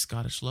himself a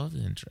Scottish love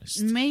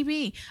interest.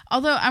 Maybe.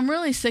 Although I'm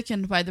really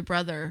sickened by the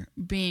brother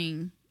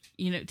being,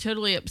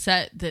 totally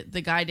upset that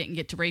the guy didn't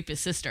get to rape his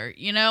sister.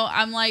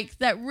 I'm like,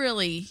 that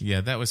really...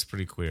 Yeah, that was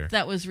pretty queer.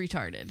 That was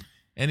retarded.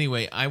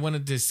 Anyway, I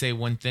wanted to say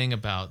one thing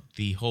about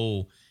the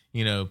whole,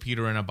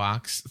 Peter in a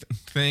box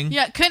thing.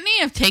 Yeah, couldn't he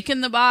have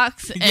taken the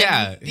box?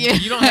 Yeah,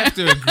 you don't have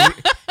to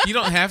agree. You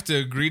don't have to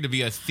agree to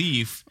be a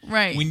thief,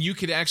 right? When you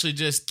could actually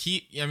just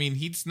keep. I mean,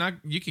 he's not.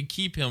 You could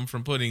keep him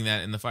from putting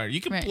that in the fire.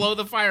 You could blow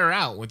the fire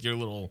out with your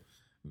little.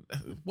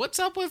 What's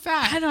up with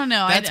that? I don't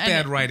know. That's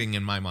bad writing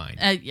in my mind.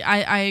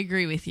 I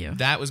agree with you.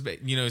 That was,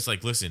 it's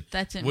like, listen,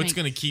 what's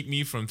going to keep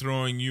me from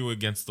throwing you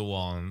against the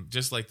wall and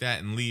just like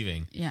that and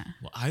leaving? Yeah.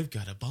 Well, I've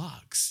got a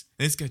box.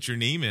 And it's got your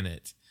name in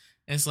it.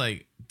 And it's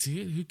like,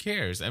 dude, who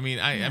cares? I mean,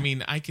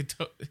 I could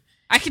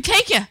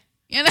take you.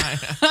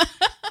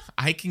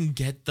 I can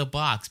get the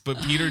box,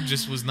 but Peter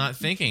just was not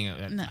thinking.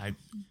 No.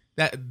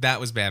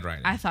 That was bad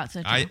writing. I thought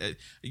so too.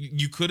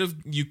 You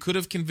could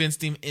have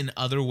convinced him in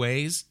other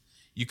ways.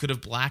 You could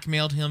have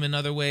blackmailed him in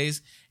other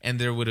ways, and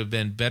there would have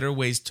been better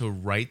ways to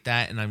write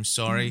that. And I'm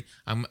sorry,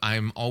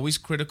 I'm always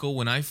critical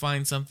when I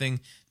find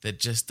something that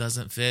just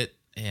doesn't fit.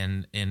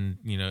 And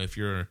if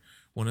you're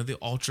one of the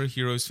Ultra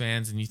Heroes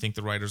fans and you think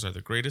the writers are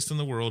the greatest in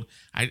the world,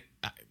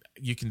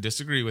 you can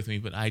disagree with me,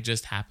 but I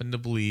just happen to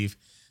believe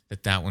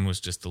that one was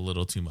just a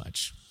little too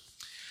much.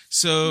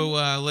 So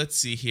let's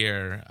see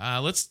here.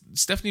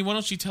 Stephanie, why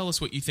don't you tell us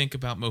what you think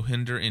about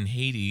Mohinder in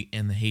Haiti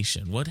and the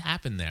Haitian? What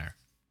happened there?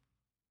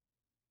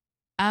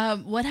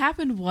 What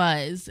happened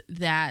was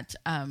that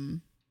I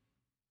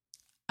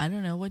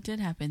don't know what did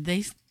happen.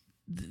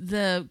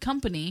 The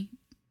company,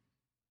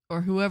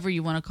 or whoever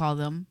you want to call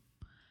them,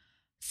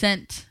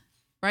 sent,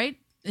 right?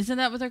 Isn't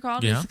that what they're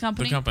called? Yeah, it's the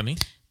company. The company.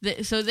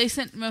 So they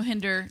sent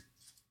Mohinder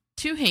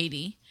to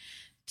Haiti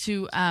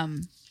to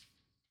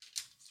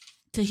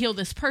heal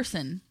this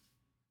person,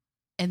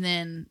 And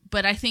then,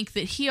 but I think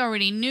that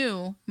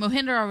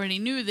Mohinder already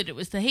knew that it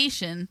was the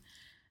Haitian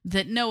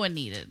that Noah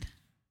needed.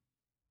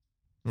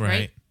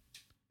 Right?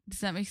 Does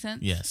that make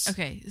sense? Yes.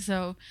 Okay.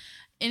 So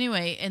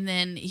anyway, and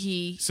then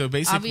So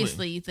basically,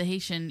 obviously the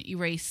Haitian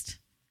erased,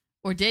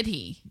 or did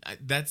he?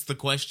 That's the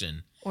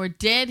question. Or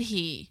did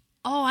he?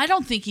 Oh, I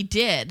don't think he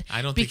did.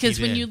 I don't think he because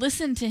when did. you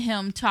listen to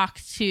him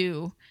talk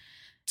to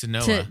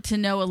Noah, to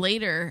Noah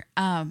later,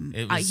 I don't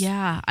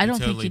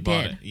think totally he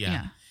bought did. it.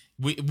 Yeah.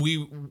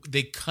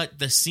 They cut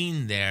the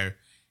scene there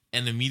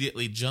and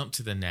immediately jumped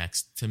to the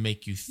next to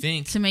make you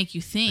think To make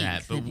you think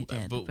that. that he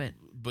did.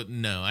 But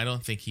no, I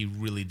don't think he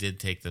really did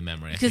take the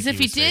memory. Because if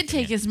he was did faking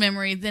take his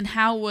memory, then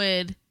how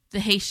would the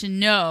Haitian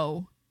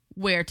know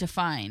where to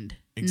find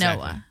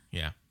Exactly. Noah?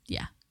 Yeah.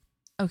 Yeah.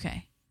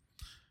 Okay.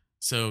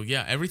 So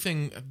yeah,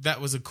 everything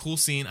that was a cool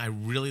scene. I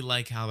really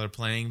like how they're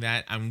playing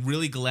that. I'm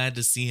really glad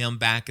to see him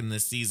back in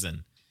this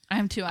season. I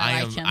am too.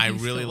 I like him. I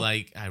He's really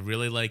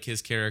cool. like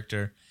his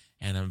character,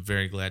 and I'm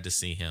very glad to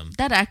see him.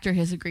 That actor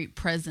has a great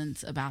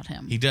presence about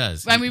him. He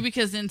does. I mean,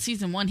 because in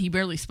season 1 he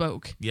barely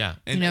spoke. Yeah,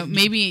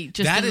 Maybe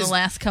just that in the is-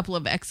 last couple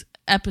of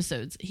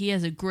episodes, he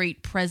has a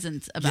great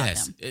presence about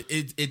him.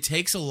 It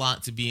takes a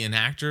lot to be an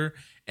actor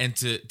and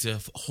to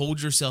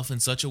hold yourself in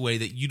such a way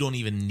that you don't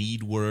even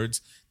need words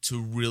to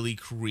really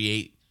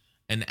create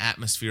an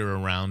atmosphere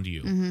around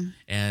you. Mm-hmm.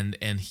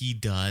 And he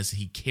does.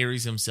 He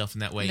carries himself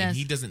in that way, and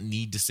he doesn't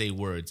need to say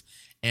words.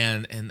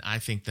 And I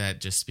think that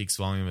just speaks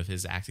volume of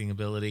his acting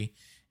ability,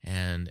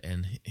 and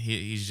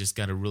he's just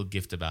got a real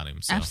gift about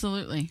him. So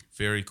Absolutely.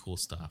 very cool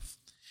stuff.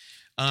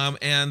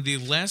 And the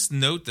last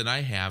note that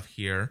I have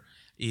here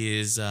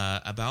is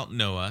about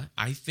Noah.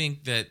 I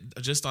think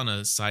that, just on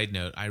a side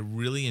note, I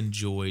really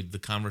enjoyed the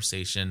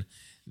conversation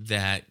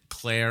that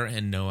Claire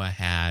and Noah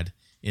had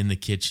in the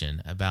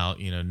kitchen about,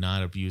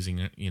 not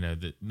abusing,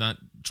 not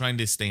trying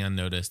to stay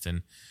unnoticed.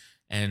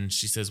 And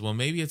she says, well,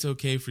 maybe it's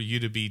okay for you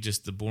to be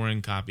just the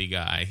boring copy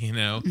guy,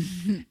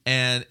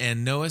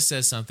 and Noah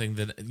says something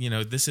that,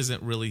 this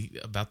isn't really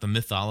about the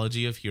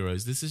mythology of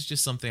heroes. This is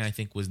just something I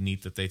think was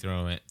neat that they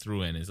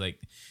threw in. Is like,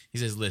 he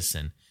says,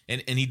 listen,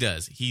 and he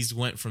does. He's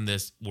went from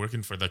this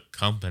working for the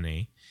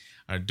company,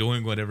 or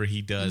doing whatever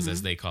he does,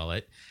 as they call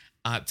it,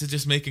 to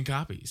just making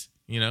copies.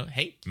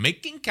 Hey,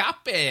 making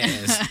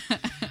copies.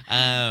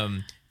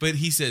 But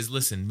he says,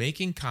 listen,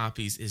 making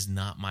copies is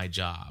not my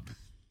job.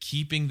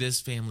 Keeping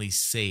this family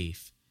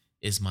safe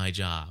is my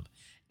job.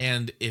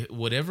 And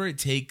whatever it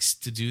takes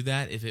to do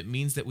that, if it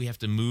means that we have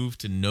to move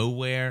to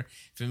nowhere,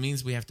 if it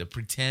means we have to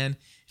pretend,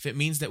 if it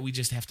means that we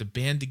just have to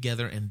band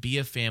together and be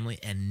a family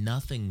and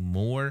nothing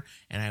more,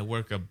 and I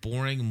work a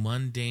boring,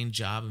 mundane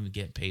job and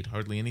get paid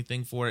hardly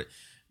anything for it,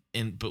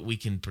 but we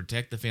can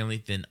protect the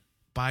family, then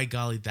by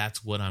golly,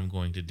 that's what I'm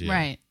going to do.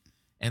 Right.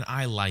 And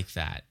I like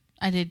that.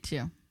 I did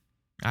too.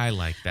 I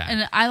like that.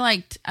 And I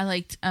liked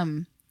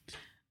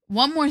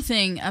one more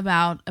thing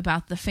about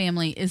the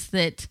family is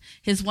that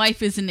his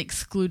wife isn't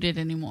excluded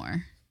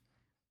anymore.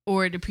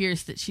 Or it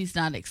appears that she's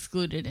not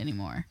excluded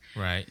anymore.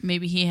 Right.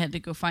 Maybe he had to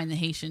go find the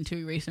Haitian to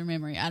erase her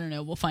memory. I don't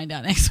know. We'll find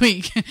out next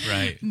week.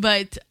 Right.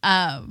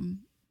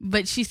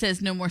 But she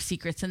says no more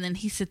secrets, and then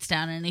he sits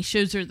down and he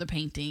shows her the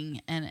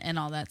painting and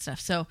all that stuff.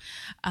 So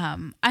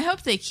I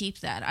hope they keep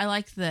that. I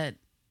like that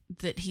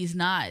he's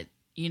not,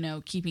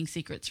 keeping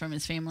secrets from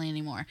his family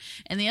anymore.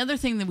 And the other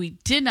thing that we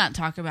did not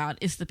talk about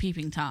is the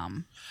peeping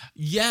Tom.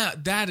 Yeah,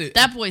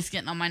 that boy's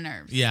getting on my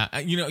nerves. Yeah,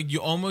 you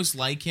almost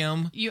like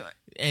him,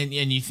 and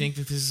you think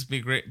that this is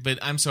be great, but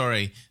I'm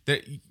sorry,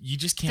 you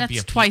just can't be.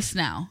 That's twice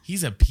now.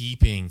 He's a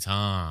peeping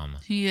Tom.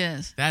 He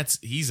is.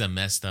 He's a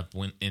messed up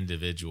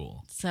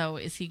individual. So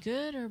is he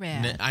good or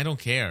bad? I don't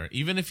care.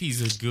 Even if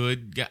he's a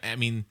good guy, I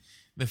mean,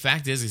 the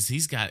fact is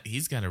he's got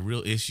a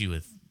real issue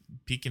with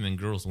peeking in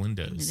girls'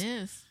 windows. It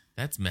is.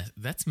 That's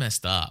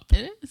messed up.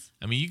 It is.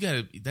 I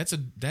mean,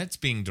 that's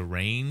being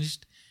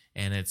deranged,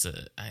 and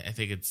I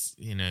think it's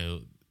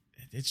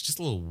it's just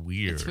a little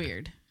weird. It's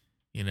weird.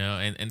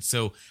 And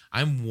so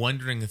I'm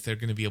wondering if they're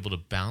going to be able to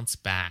bounce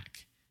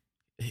back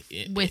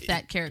with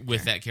that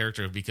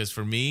character. Because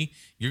for me,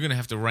 you're going to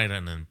have to write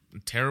on a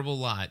terrible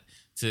lot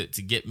to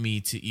get me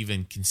to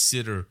even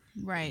consider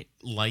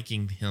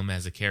liking him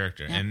as a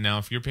character. Yep. And now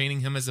if you're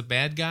painting him as a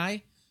bad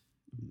guy,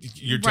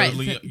 you're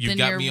totally you've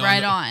got me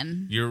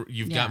on.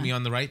 You've got me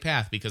on the right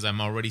path, because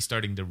I'm already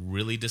starting to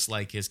really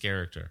dislike his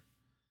character.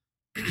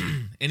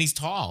 And he's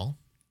tall.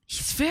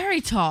 He's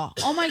very tall.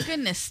 Oh my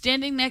goodness!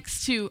 Standing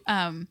next to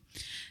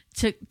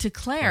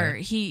Claire,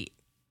 he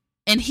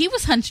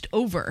was hunched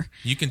over.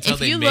 You can tell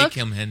they make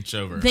him hunch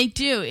over. They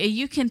do.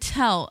 You can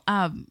tell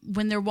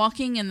when they're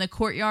walking in the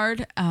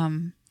courtyard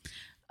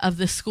of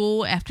the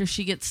school after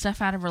she gets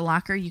stuff out of her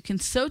locker. You can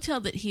so tell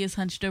that he is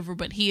hunched over,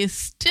 but he is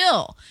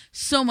still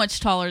so much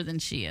taller than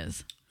she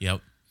is. Yep.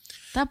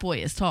 That boy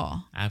is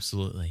tall.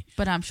 Absolutely.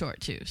 But I'm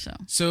short too,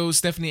 So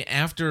Stephanie,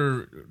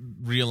 after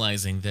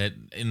realizing that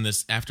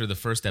after the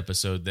first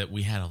episode that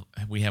we have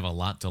a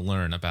lot to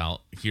learn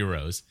about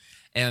heroes,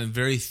 and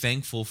very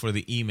thankful for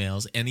the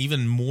emails, and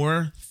even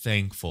more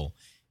thankful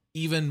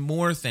even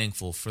more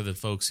thankful for the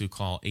folks who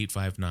call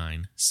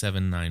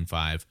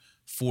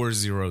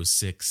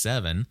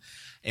 859-795-4067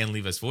 and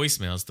leave us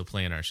voicemails to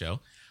play in our show.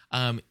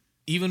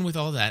 Even with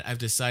all that, I've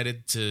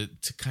decided to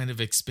kind of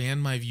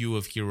expand my view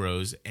of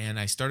Heroes, and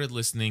I started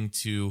listening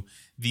to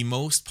the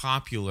most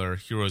popular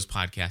Heroes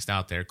podcast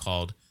out there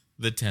called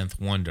The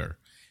 10th Wonder.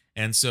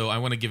 And so I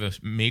want to give a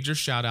major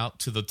shout out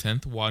to the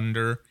 10th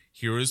Wonder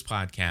Heroes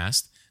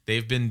podcast.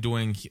 They've been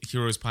doing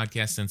Heroes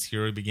podcast since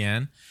Hero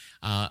began.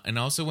 And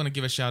I also want to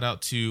give a shout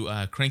out to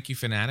Cranky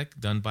Fanatic,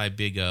 done by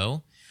Big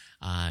O.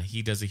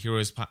 He does a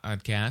Heroes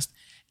podcast.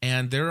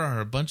 And there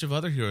are a bunch of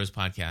other Heroes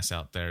podcasts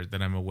out there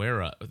that I'm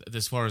aware of.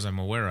 As far as I'm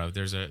aware of,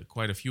 there's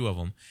quite a few of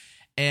them.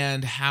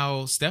 And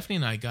how Stephanie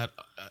and I got,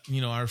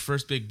 our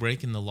first big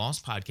break in the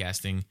Lost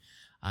podcasting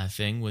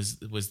thing was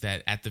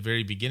that at the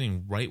very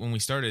beginning, right when we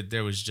started,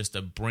 there was just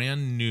a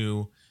brand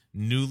new,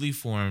 newly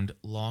formed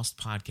Lost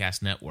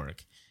Podcast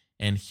Network.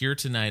 And here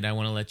tonight, I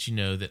want to let you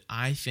know that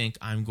I think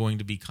I'm going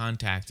to be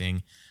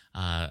contacting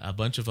a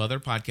bunch of other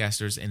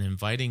podcasters and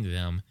inviting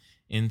them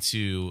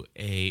into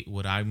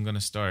what I'm going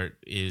to start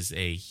is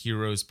a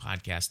Heroes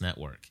Podcast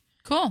Network.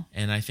 Cool.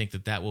 And I think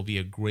that will be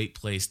a great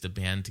place to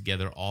band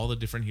together all the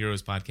different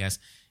Heroes podcasts,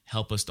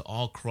 help us to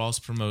all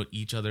cross-promote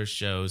each other's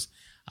shows.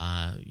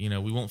 We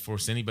won't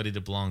force anybody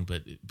to belong,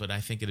 but I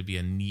think it'd be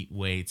a neat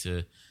way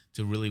to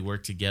really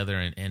work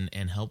together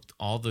and help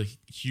all the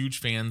huge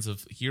fans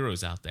of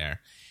Heroes out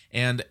there.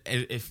 And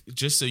if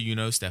just so you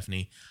know,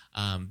 Stephanie,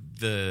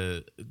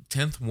 the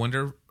 10th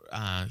Wonder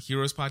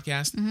Heroes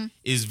podcast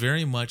is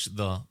very much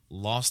the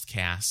Lost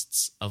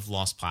casts of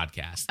Lost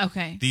podcasts.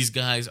 Okay. These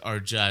guys are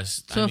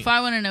just... if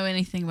I want to know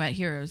anything about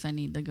Heroes, I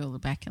need to go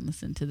back and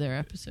listen to their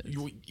episodes.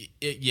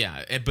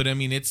 But I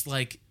mean, it's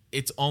like...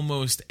 It's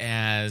almost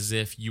as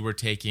if you were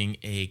taking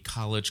a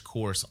college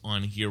course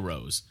on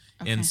Heroes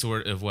in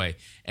sort of way.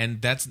 And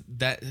that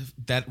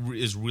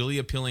is really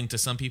appealing to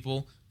some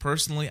people.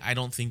 Personally, I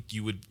don't think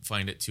you would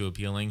find it too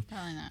appealing.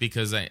 Probably not.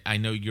 Because I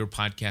know your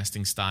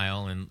podcasting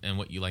style and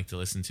what you like to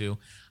listen to.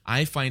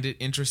 I find it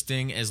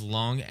interesting as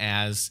long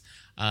as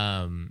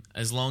I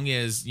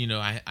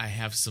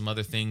have some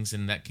other things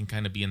and that can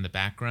kind of be in the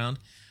background.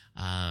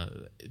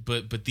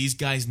 But these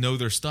guys know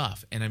their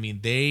stuff, and I mean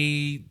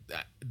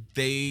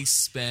they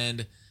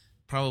spend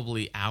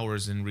probably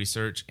hours in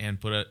research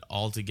and put it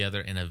all together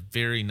in a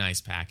very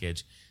nice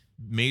package.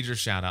 Major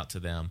shout out to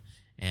them.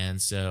 And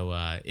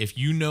so if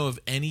you know of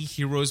any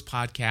Heroes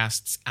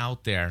podcasts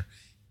out there,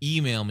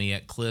 email me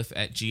at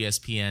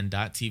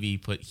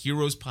cliff@gspn.tv. Put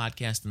Heroes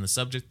podcast in the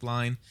subject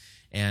line,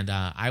 and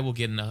I will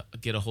get a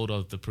hold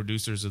of the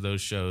producers of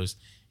those shows,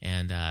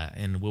 and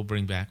we'll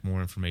bring back more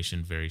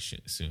information very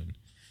soon.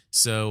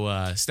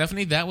 So,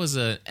 Stephanie, that was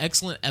an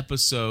excellent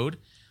episode,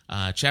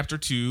 Chapter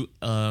 2,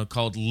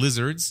 called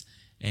Lizards,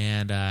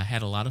 and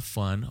had a lot of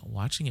fun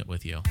watching it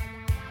with you.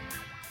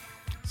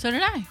 So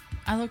did I.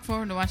 I look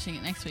forward to watching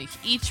it next week.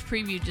 Each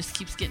preview just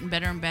keeps getting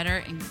better and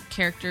better, and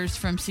characters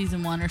from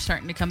Season 1 are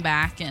starting to come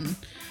back, and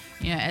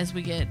as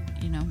we get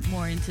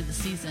more into the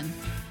season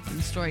and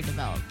the story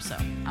develops. So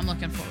I'm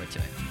looking forward to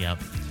it.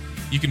 Yep.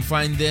 You can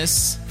find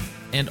this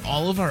and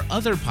all of our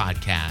other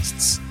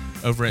podcasts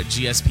over at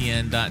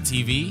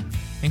gspn.tv.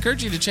 I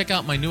encourage you to check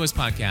out my newest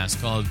podcast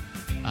called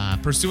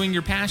Pursuing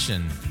Your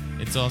Passion.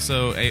 It's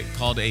also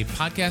called a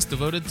podcast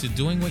devoted to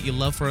doing what you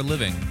love for a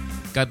living.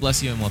 God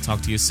bless you, and we'll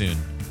talk to you soon.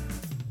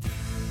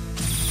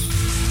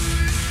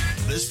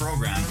 This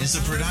program is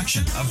a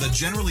production of the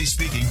Generally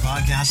Speaking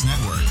Podcast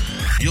Network.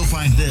 You'll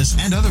find this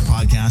and other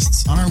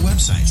podcasts on our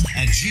website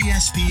at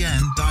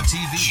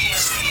gspn.tv.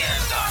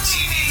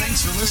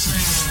 Thanks for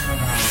listening.